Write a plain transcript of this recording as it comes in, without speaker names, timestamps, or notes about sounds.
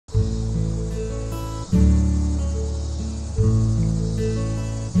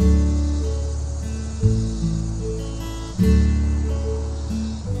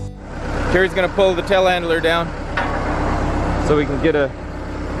Carrie's gonna pull the telehandler down so we can get a...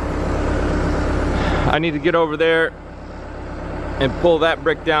 I need to get over there and pull that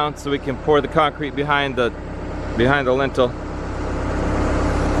brick down so we can pour the concrete behind the lintel.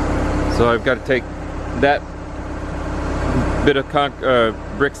 So I've got to take that bit of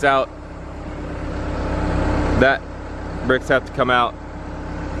bricks out. That bricks have to come out.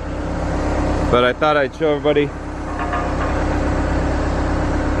 But I thought I'd show everybody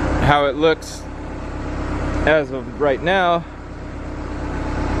how it looks as of right now.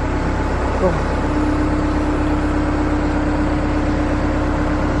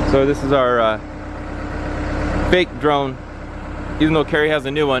 So this is our fake drone. Even though Carrie has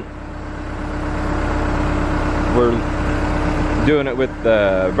a new one, we're doing it with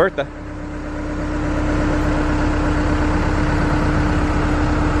Bertha.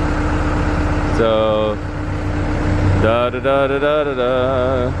 So da da da da da da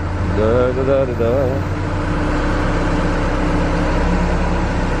da da da da da.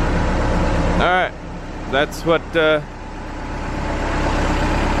 All right, that's what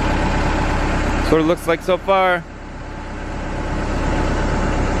sort of looks like so far.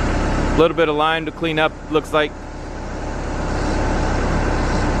 A little bit of lime to clean up, looks like.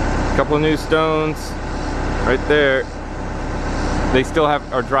 A couple of new stones right there. They still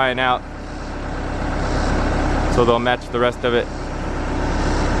are drying out, so they'll match the rest of it.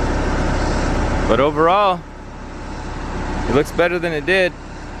 But overall, it looks better than it did.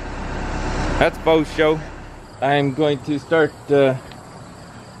 That's faux show. I'm going to start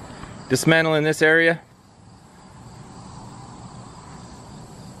dismantling this area.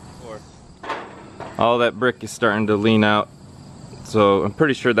 All that brick is starting to lean out, so I'm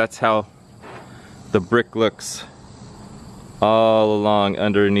pretty sure that's how the brick looks all along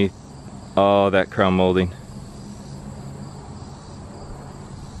underneath all that crown molding.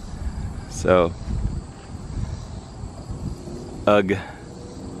 So, ugh.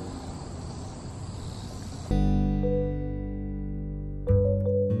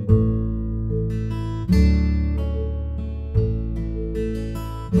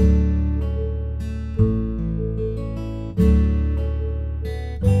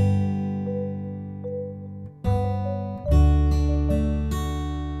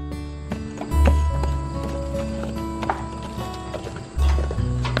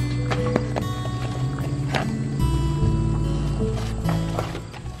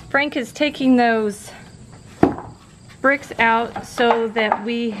 Frank is taking those bricks out so that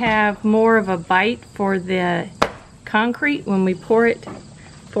we have more of a bite for the concrete when we pour it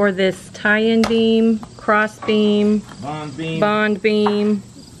for this tie-in beam, cross beam, bond beam,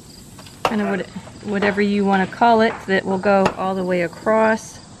 kind of whatever you want to call it, that will go all the way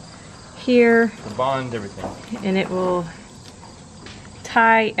across here. The bond everything. And it will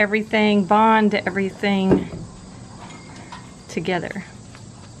tie everything, bond everything together.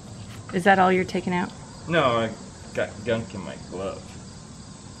 Is that all you're taking out? No, I got gunk in my glove.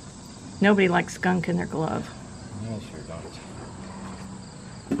 Nobody likes gunk in their glove. I sure don't.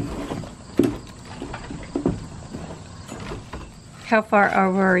 How far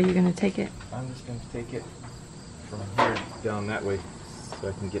over are you going to take it? I'm just going to take it from here down that way so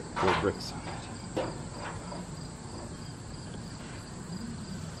I can get 4 bricks on it.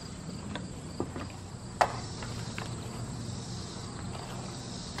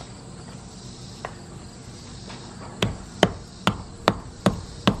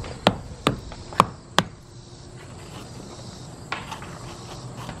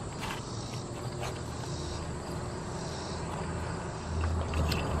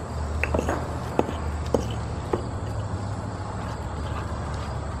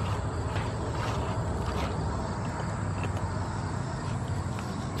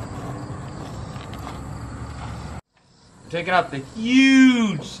 Taking out the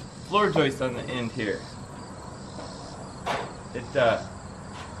huge floor joist on the end here. It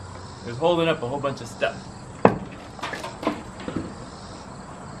was holding up a whole bunch of stuff.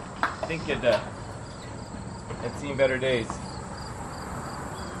 I think it had seen better days.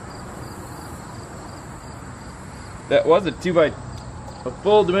 That was a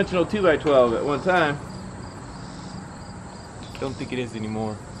full dimensional 2x12 at one time. Don't think it is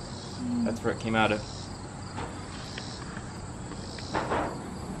anymore. That's where it came out of.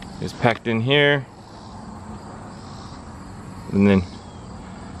 It's packed in here, and then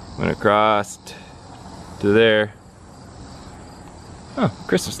went across to there. Oh,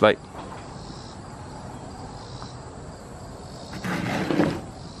 Christmas light.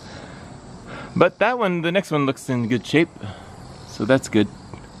 But that one, the next one looks in good shape, so that's good.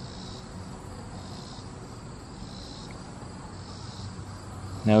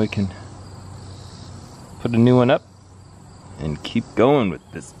 Now we can put a new one up and keep going with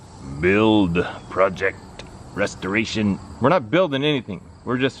this build project restoration. We're not building anything,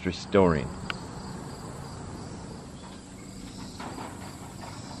 we're just restoring.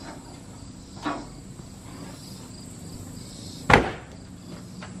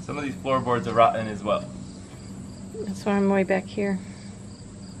 Some of these floorboards are rotten as well. That's why I'm way back here.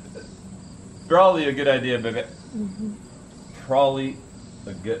 Probably a good idea, baby. Mm-hmm. Probably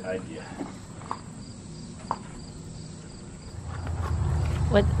a good idea.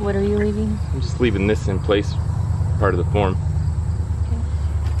 What are you leaving? I'm just leaving this in place, part of the form.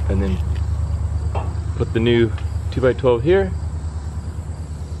 Okay. And then put the new 2x12 here.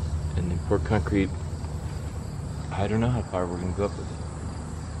 And then pour concrete. I don't know how far we're gonna go up with it.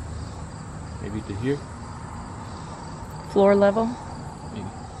 Maybe to here? Floor level? Maybe.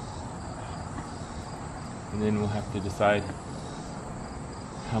 And then we'll have to decide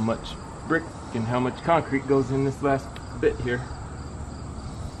how much brick and how much concrete goes in this last bit here.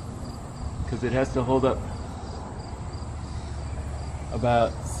 Because it has to hold up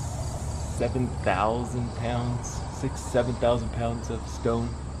about 7,000 pounds, 7,000 pounds of stone.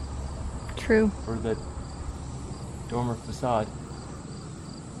 True. For the dormer facade.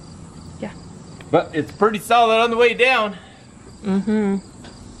 Yeah. But it's pretty solid on the way down. Mm-hmm.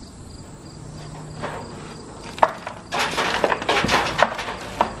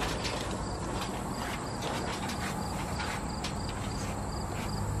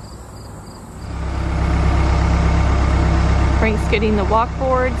 Frank's getting the walk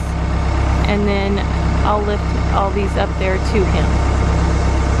boards, and then I'll lift all these up there to him.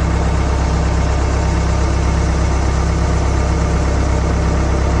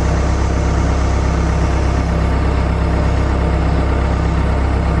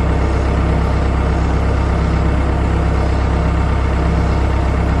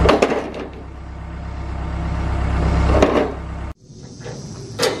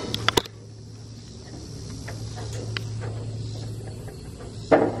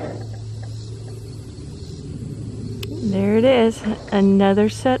 There it is, another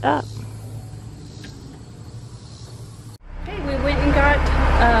set up. Okay, we went and got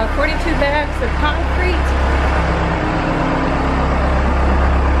 42 bags of concrete.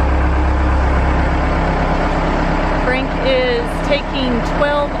 Frank is taking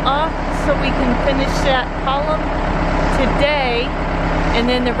 12 off so we can finish that column today, and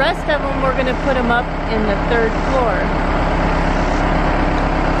then the rest of them we're going to put them up in the 3rd floor.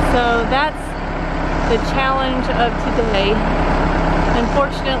 So that's the challenge of today.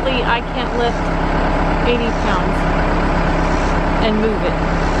 Unfortunately, I can't lift 80 pounds and move it.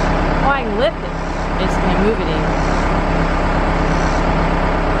 Well, I can lift it, I just can't move it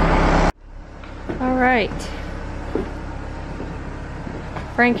anymore. All right.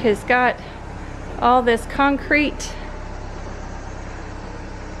 Frank has got all this concrete,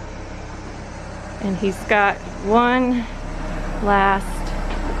 and he's got one last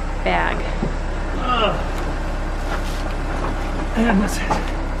bag. And that's it.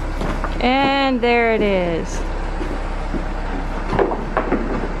 And there it is.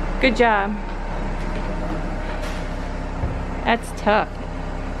 Good job. That's tough.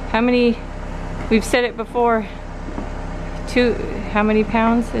 How many, we've said it before, how many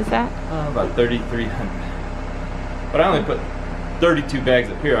pounds is that? About 3,300. But I only put 32 bags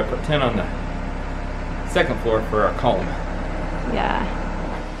up here. I put 10 on the 2nd floor for our column. Yeah.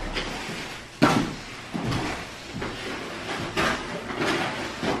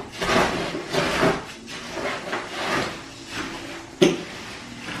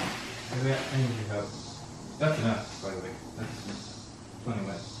 That's enough, by the way. That's plenty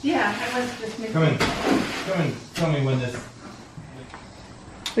wet. Yeah, I was just making. Come in, tell me when this.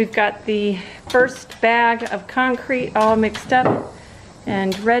 We've got the first bag of concrete all mixed up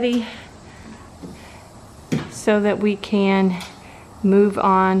and ready so that we can move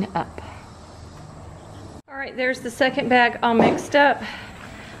on up. All right, there's the 2nd bag all mixed up.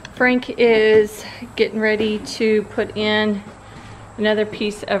 Frank is getting ready to put in another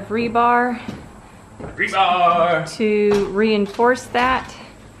piece of rebar to reinforce that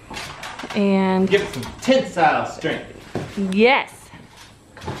and give it some tensile strength. Yes.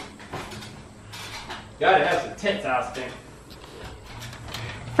 Gotta have some tensile strength.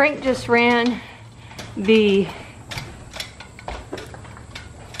 Frank just ran the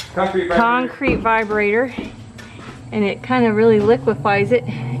concrete vibrator, and it kind of really liquefies it,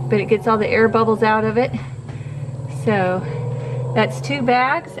 but it gets all the air bubbles out of it. So that's 2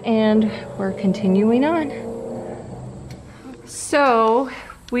 bags, and we're continuing on. So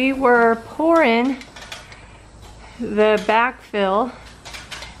we were pouring the backfill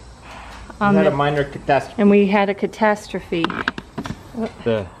We had a minor catastrophe. And we had a catastrophe.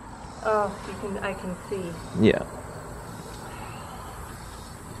 The Oh, I can see. Yeah.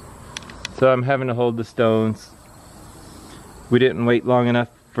 So I'm having to hold the stones. We didn't wait long enough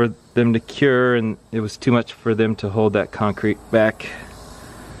for them to cure, and it was too much for them to hold that concrete back.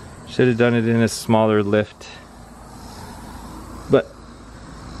 Should have done it in a smaller lift. But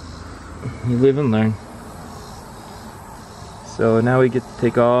you live and learn. So now we get to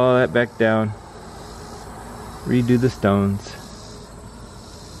take all that back down, redo the stones.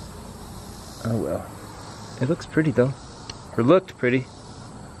 Oh well. It looks pretty though. Or looked pretty.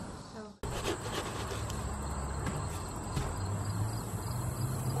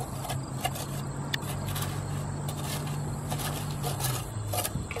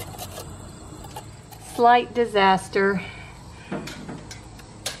 Slight disaster.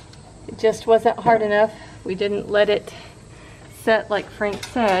 It just wasn't hard enough. We didn't let it set, like Frank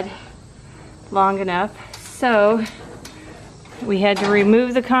said, long enough. So we had to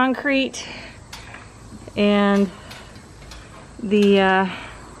remove the concrete, and the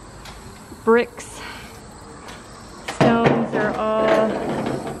bricks, stones are all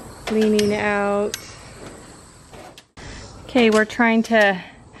leaning out. Okay, we're trying to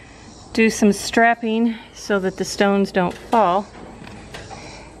do some strapping so that the stones don't fall.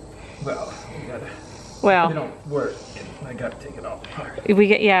 Well, they don't work. I gotta take it all apart.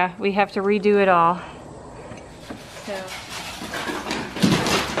 We have to redo it all. So.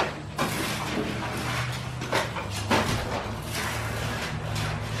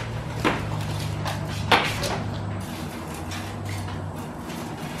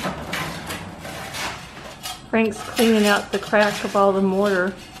 Frank's cleaning out the crack of all the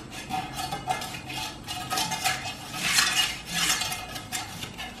mortar.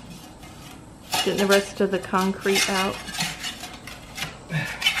 Getting the rest of the concrete out.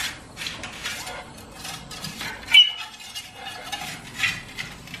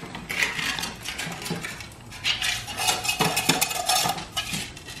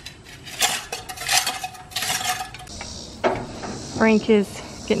 Frank is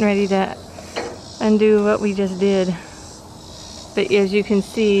getting ready to undo what we just did, but as you can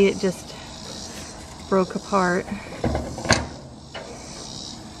see, it just broke apart.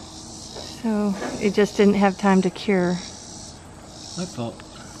 So it just didn't have time to cure. My fault.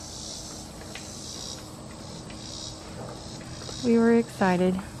 We were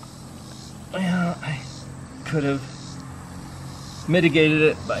excited. Well, I could have mitigated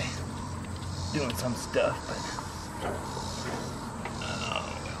it by doing some stuff, but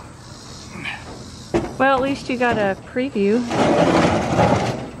well, at least you got a preview.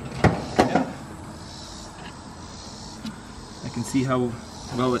 yeah. I can see how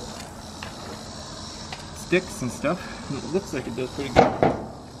well it sticks and stuff. It looks like it does pretty good.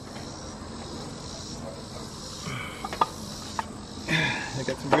 I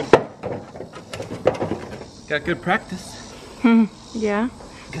got some good practice. Yeah.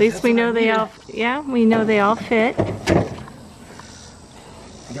 At least we know they all. Yeah, we know they all fit.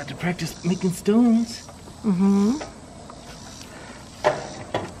 I got to practice making stones. Mm-hmm.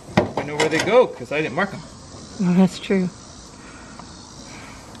 I know where they go because I didn't mark them. Oh, that's true.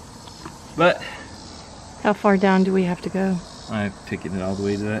 But how far down do we have to go? I'm taking it all the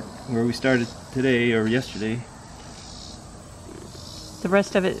way to that where we started today or yesterday. The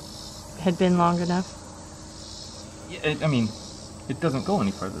rest of it had been long enough. Yeah, I mean, it doesn't go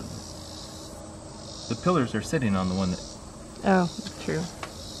any further. The pillars are sitting on the one that. Oh, true.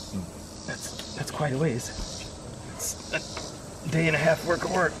 That's quite a ways. It's a day and a half work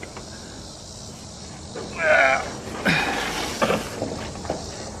of work.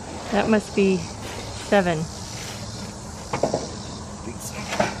 That must be 7. I think so.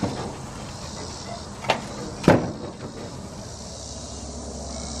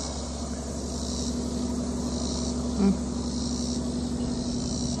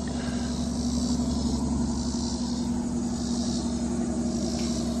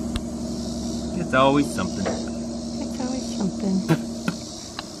 It's always something. It's always something.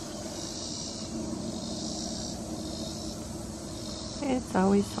 It's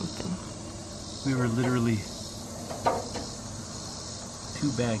always something. We were literally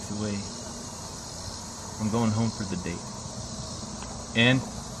 2 bags away from going home for the day. And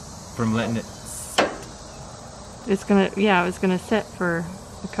from letting it sit. It's gonna, yeah, it was gonna sit for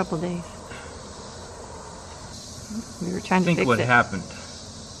a couple days. We were trying to fix it. Think what happened.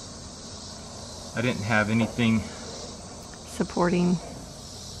 I didn't have anything supporting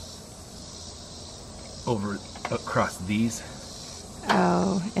over across these.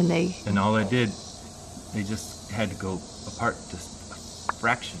 Oh, and all I did, they just had to go apart just a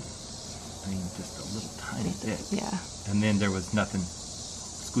fraction. I mean, just a little tiny bit. Yeah. And then there was nothing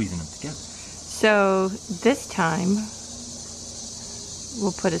squeezing them together. So this time,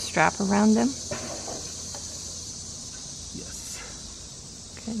 we'll put a strap around them. Yes.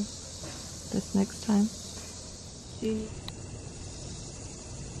 Okay. This next time.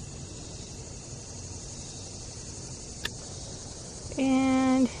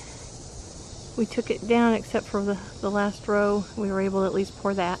 And we took it down except for the last row. We were able to at least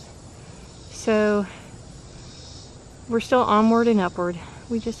pour that. So we're still onward and upward.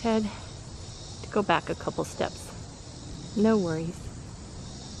 We just had to go back a couple steps. No worries.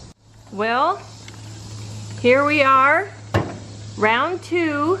 Well, here we are, round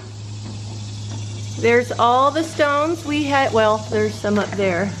 2. There's all the stones we had. Well, there's some up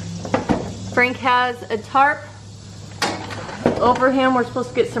there. Frank has a tarp over him. We're supposed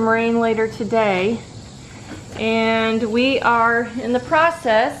to get some rain later today. And we are in the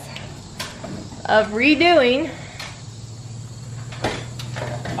process of redoing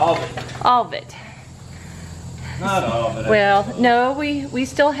All of it. all of it. Not all of it. Well, no, we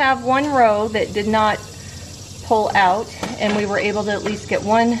still have one row that did not pull out, and we were able to at least get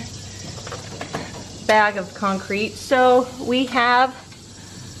one bag of concrete. So we have,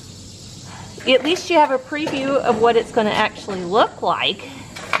 at least you have a preview of what it's going to actually look like.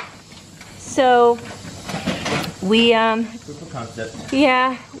 So we Proof of concept.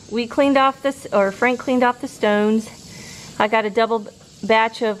 yeah, we cleaned off this, or Frank cleaned off the stones. I got a double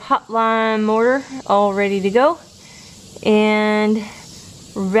batch of hot lime mortar all ready to go. And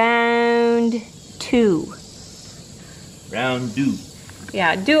round 2. Round 2.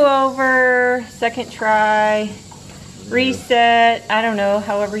 Yeah, do over, second try, reset, I don't know,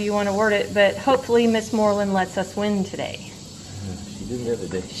 however you want to word it, but hopefully Miss Mooreland lets us win today. She didn't the other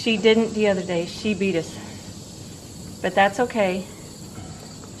day. She didn't the other day. She beat us. But that's okay.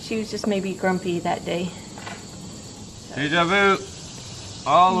 She was just maybe grumpy that day. Deja vu.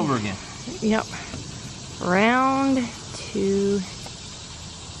 All over again. Yep. Round 2.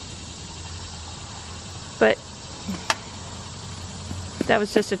 But that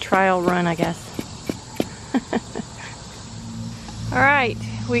was just a trial run, I guess. All right,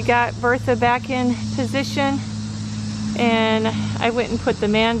 we got Bertha back in position, and I went and put the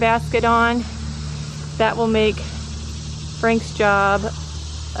man basket on. That will make Frank's job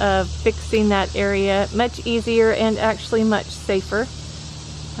of fixing that area much easier and actually much safer.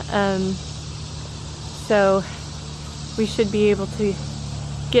 So we should be able to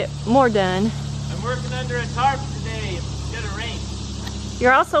get more done. I'm working under a tarp today. It's gonna rain.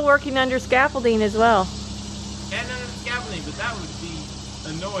 You're also working under scaffolding as well. And under the scaffolding, but that would be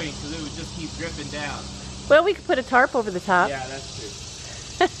annoying because it would just keep dripping down. Well, we could put a tarp over the top. Yeah, that's true.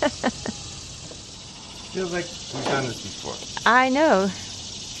 Feels like we've done this before. I know.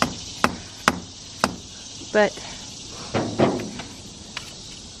 But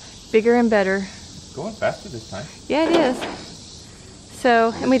bigger and better. Going faster this time. Yeah, it is.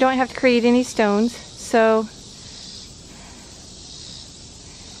 So, and we don't have to create any stones, so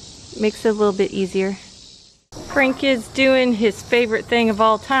makes it a little bit easier. Frank is doing his favorite thing of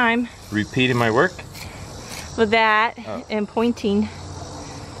all time. Repeating my work? With that and pointing.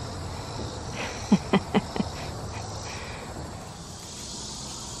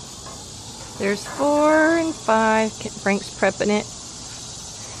 There's 4 and 5. Frank's prepping it,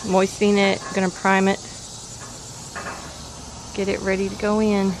 moistening it, gonna prime it, get it ready to go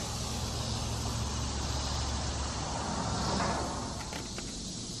in.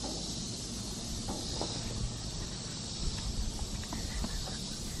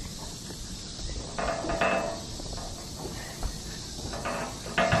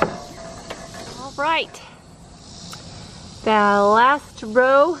 All right, the last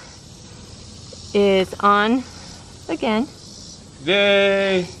row is on again.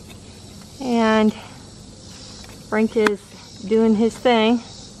 Yay! And Frank is doing his thing.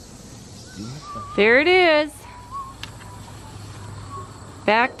 There it is.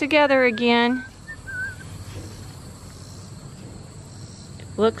 Back together again.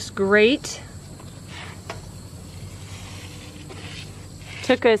 Looks great.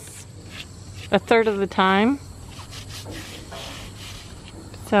 Took us a third of the time.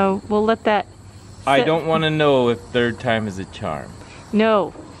 So we'll let that sit. I don't want to know if third time is a charm.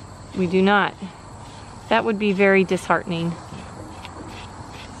 No, we do not. That would be very disheartening.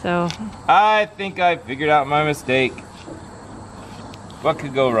 So I think I figured out my mistake. What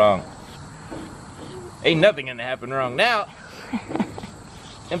could go wrong? Ain't nothing gonna happen wrong now.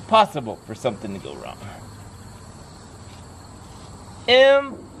 Impossible for something to go wrong.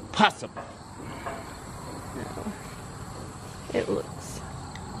 Impossible. it looks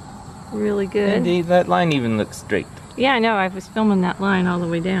really good. Indeed, that line even looks straight. Yeah, I know. I was filming that line all the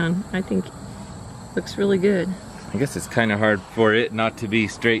way down. I think it looks really good. I guess it's kind of hard for it not to be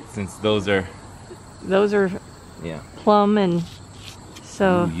straight since those are... Those are Yeah. plum, and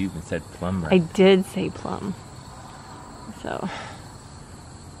so... Ooh, you even said plum right. I did say plum. So,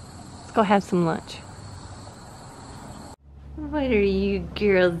 let's go have some lunch. What are you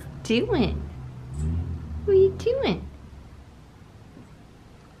girls doing? What are you doing?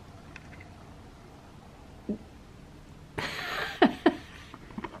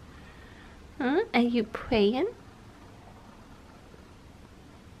 Huh? Are you praying?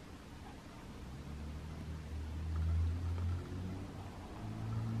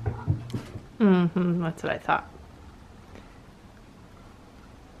 That's what I thought.